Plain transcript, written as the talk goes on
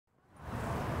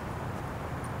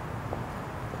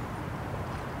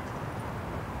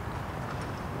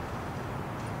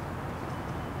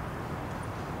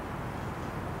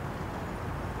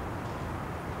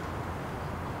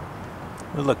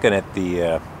We're looking at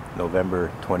the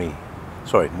November 14th,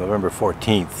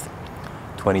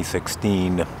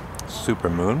 2016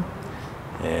 SuperMoon,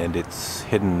 and it's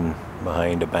hidden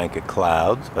behind a bank of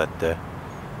clouds, but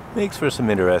makes for some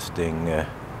interesting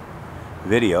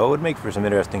video. It would make for some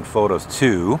interesting photos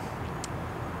too.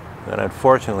 And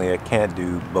unfortunately, I can't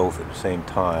do both at the same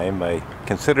time. I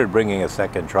considered bringing a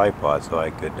second tripod so I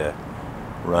could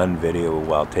run video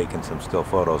while taking some still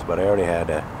photos, but I already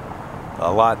had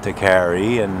a lot to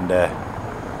carry, and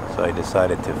so I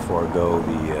decided to forego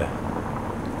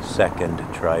the second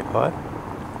tripod.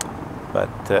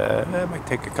 But I might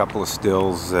take a couple of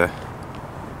stills in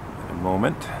a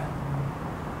moment.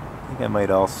 I think I might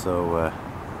also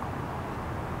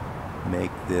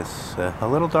make this a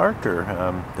little darker,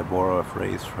 to borrow a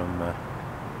phrase from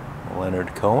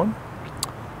Leonard Cohen,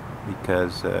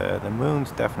 because the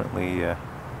moon's definitely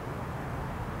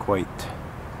quite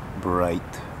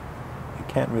bright.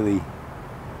 I can't really,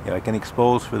 I can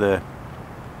expose for the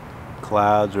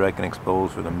clouds or I can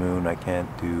expose for the moon. I can't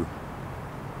do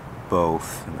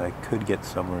both, and I could get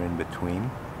somewhere in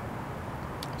between.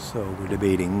 So we're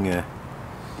debating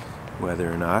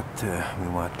whether or not we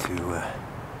want to.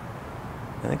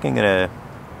 I think I'm gonna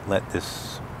let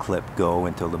this clip go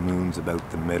until the moon's about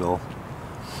the middle,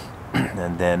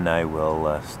 and then I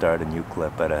will start a new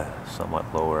clip at a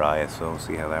somewhat lower ISO,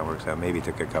 see how that works out. Maybe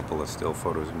take a couple of still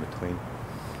photos in between.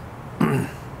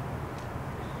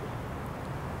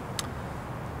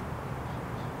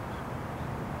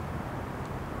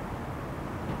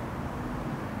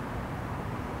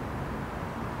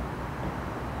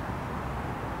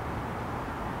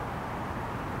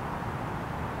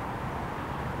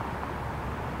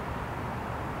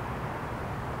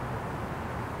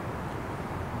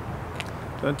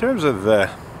 So in terms of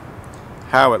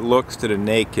how it looks to the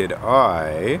naked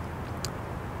eye,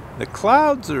 the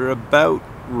clouds are about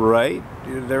right.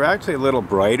 They're actually a little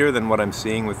brighter than what I'm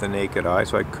seeing with the naked eye,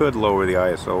 so I could lower the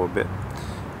ISO a bit.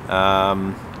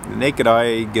 The naked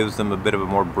eye gives them a bit of a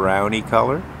more browny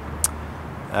color.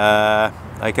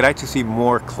 I could actually see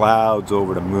more clouds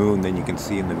over the moon than you can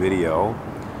see in the video.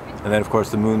 And then of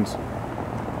course the moon's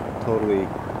totally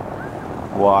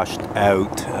washed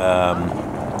out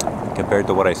compared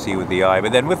to what I see with the eye.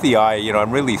 But then with the eye,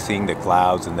 I'm really seeing the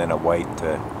clouds and then a white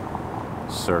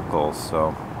circle. So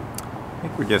I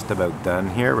think we're just about done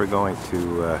here. We're going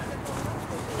to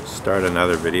start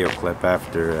another video clip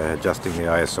after adjusting the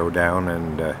ISO down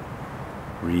and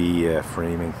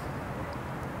reframing.